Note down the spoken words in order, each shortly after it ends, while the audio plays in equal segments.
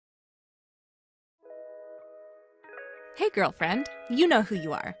Hey, girlfriend, you know who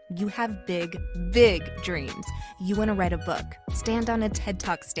you are. You have big, big dreams. You want to write a book, stand on a TED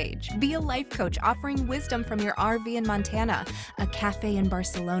Talk stage, be a life coach offering wisdom from your RV in Montana, a cafe in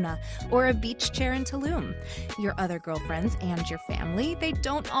Barcelona, or a beach chair in Tulum. Your other girlfriends and your family, they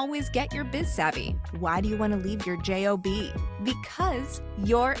don't always get your biz savvy. Why do you want to leave your JOB? Because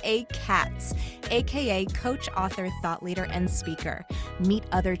you're a CATS, aka coach, author, thought leader, and speaker. Meet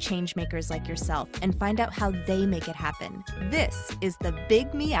other change makers like yourself and find out how they make it happen. This is the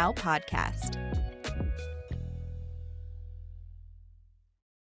Big Meow Podcast.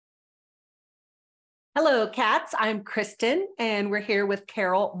 Hello, cats. I'm Kristen, and we're here with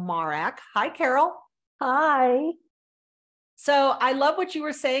Carol Marak. Hi, Carol. Hi. So I love what you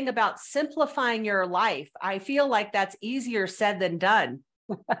were saying about simplifying your life. I feel like that's easier said than done.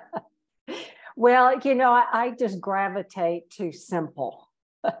 Well, I just gravitate to simple.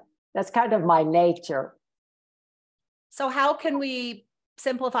 That's kind of my nature. So how can we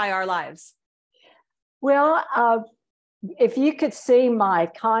simplify our lives? Well, if you could see my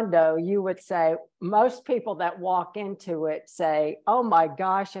condo, you would say most people that walk into it say, oh my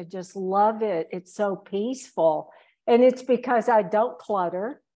gosh, I just love it. It's so peaceful. And it's because I don't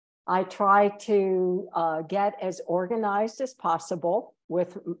clutter. I try to get as organized as possible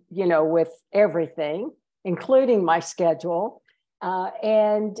with everything, including my schedule.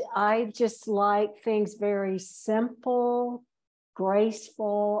 And I just like things very simple,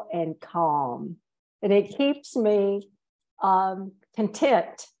 graceful, and calm. And it keeps me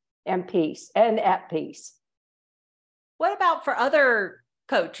content and at peace. What about for other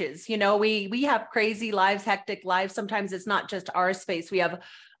coaches? We have crazy lives, hectic lives. Sometimes it's not just our space. We have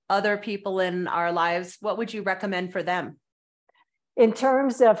other people in our lives. What would you recommend for them? In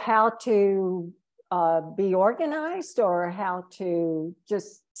terms of how to be organized or how to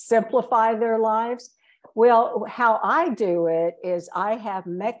just simplify their lives? Well, how I do it is I have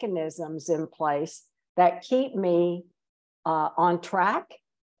mechanisms in place that keep me on track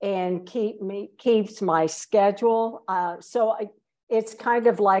and keeps my schedule. It's kind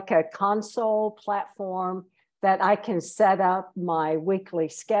of like a console platform that I can set up my weekly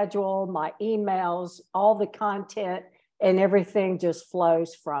schedule, my emails, all the content, and everything just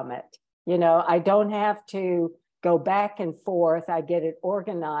flows from it. I don't have to go back and forth. I get it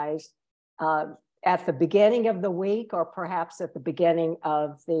organized at the beginning of the week or perhaps at the beginning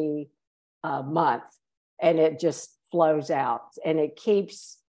of the month, and it just flows out. And it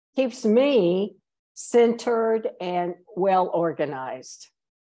keeps me centered and well organized.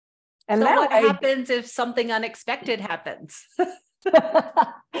 And so what happens if something unexpected happens?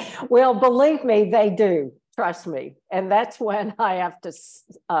 Well, believe me, they do. Trust me. And that's when I have to,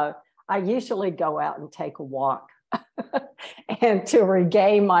 I usually go out and take a walk and to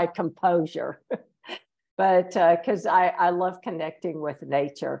regain my composure. But because I love connecting with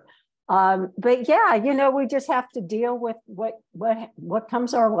nature. But yeah, we just have to deal with what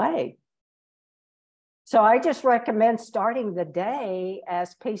comes our way. So I just recommend starting the day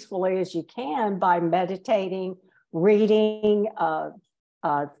as peacefully as you can by meditating, reading a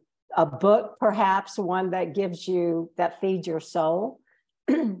book, perhaps one that feeds your soul,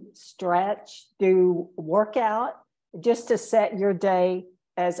 stretch, do workout, just to set your day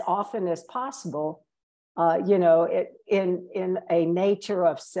as often as possible, in a nature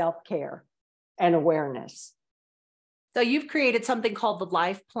of self-care and awareness. So you've created something called the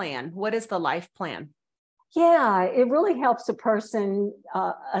life plan. What is the life plan? Yeah, it really helps a person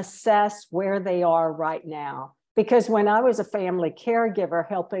assess where they are right now. Because when I was a family caregiver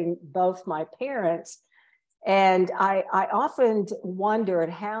helping both my parents, and I often wondered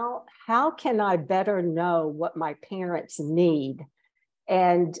how can I better know what my parents need?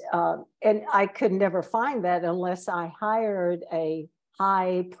 And I could never find that unless I hired a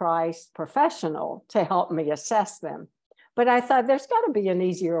high-priced professional to help me assess them. But I thought there's got to be an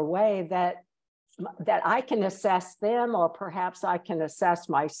easier way that I can assess them, or perhaps I can assess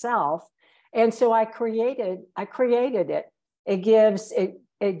myself. And so I created it. It gives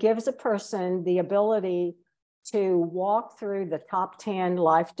a person the ability to walk through the top 10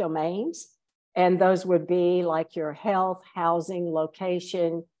 life domains. And those would be like your health, housing,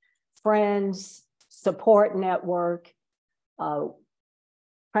 location, friends, support network,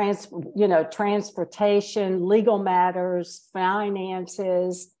 transportation, legal matters,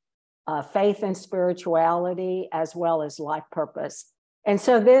 finances, faith and spirituality, as well as life purpose. And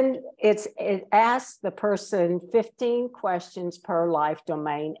so then it asks the person 15 questions per life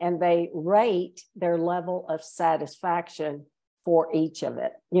domain, and they rate their level of satisfaction for each of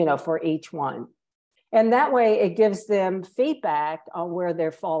it, for each one. And that way it gives them feedback on where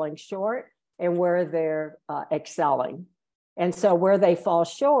they're falling short and where they're excelling. And so where they fall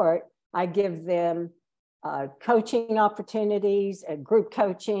short, I give them coaching opportunities and group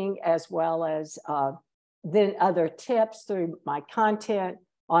coaching, as well as then other tips through my content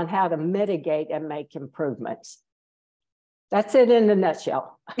on how to mitigate and make improvements. That's it in a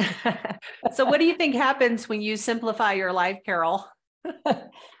nutshell. So what do you think happens when you simplify your life, Carol?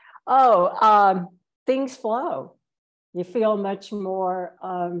 Things flow. You feel much more,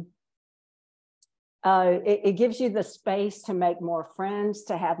 it gives you the space to make more friends,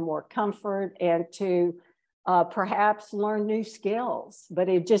 to have more comfort, and to perhaps learn new skills. But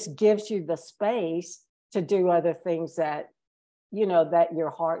it just gives you the space to do other things that, that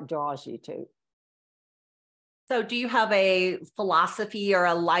your heart draws you to. So do you have a philosophy or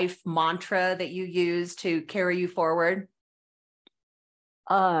a life mantra that you use to carry you forward?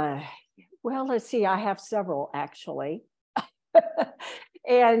 Well, let's see. I have several, actually.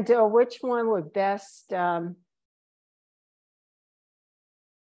 And which one would best? I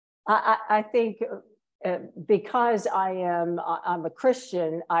think because I'm a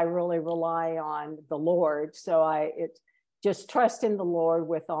Christian, I really rely on the Lord. So it's just trust in the Lord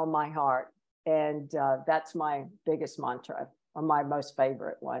with all my heart. And that's my biggest mantra, or my most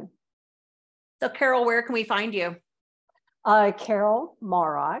favorite one. So Carol, where can we find you? Carol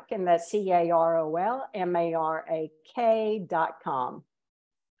Marak, and that's CarolMarak.com.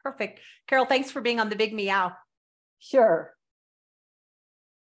 Perfect. Carol, thanks for being on the Big Meow. Sure.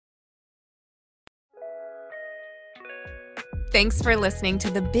 Thanks for listening to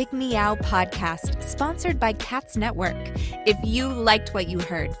the Big Meow podcast, sponsored by Cats Network. If you liked what you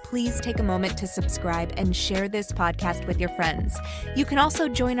heard, please take a moment to subscribe and share this podcast with your friends. You can also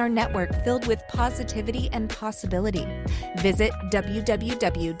join our network filled with positivity and possibility. Visit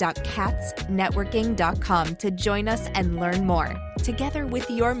www.catsnetworking.com to join us and learn more, together with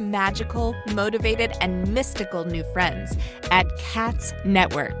your magical, motivated, and mystical new friends at Cats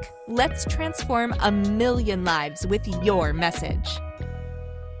Network. Let's transform 1 million lives with your message.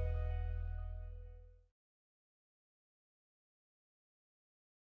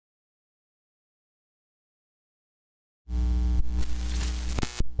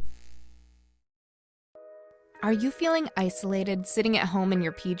 Are you feeling isolated, sitting at home in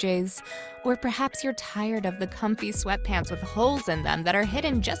your PJs? Or perhaps you're tired of the comfy sweatpants with holes in them that are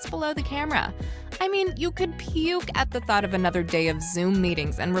hidden just below the camera? I mean, you could puke at the thought of another day of Zoom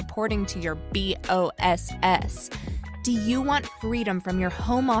meetings and reporting to your BOSS. Do you want freedom from your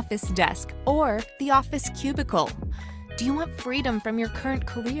home office desk or the office cubicle? Do you want freedom from your current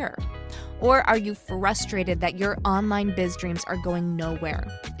career? Or are you frustrated that your online biz dreams are going nowhere?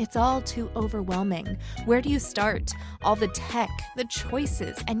 It's all too overwhelming. Where do you start? All the tech, the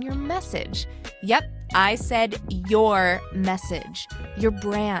choices, and your message. Yep, I said your message, your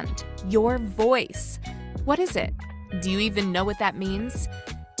brand, your voice. What is it? Do you even know what that means?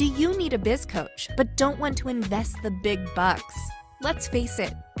 Do you need a biz coach but don't want to invest the big bucks? Let's face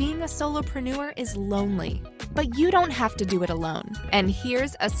it, being a solopreneur is lonely, but you don't have to do it alone. And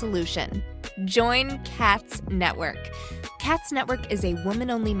here's a solution. Join Cats Network. Cats Network is a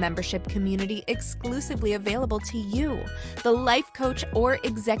woman-only membership community exclusively available to you, the life coach or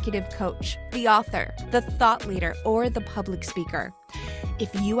executive coach, the author, the thought leader, or the public speaker.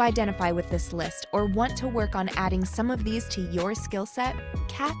 If you identify with this list or want to work on adding some of these to your skill set,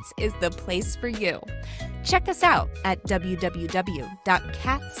 Cats is the place for you. Check us out at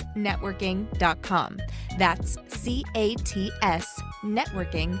www.catsnetworking.com. That's CATS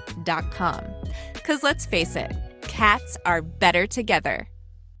networking.com. Because let's face it, cats are better together.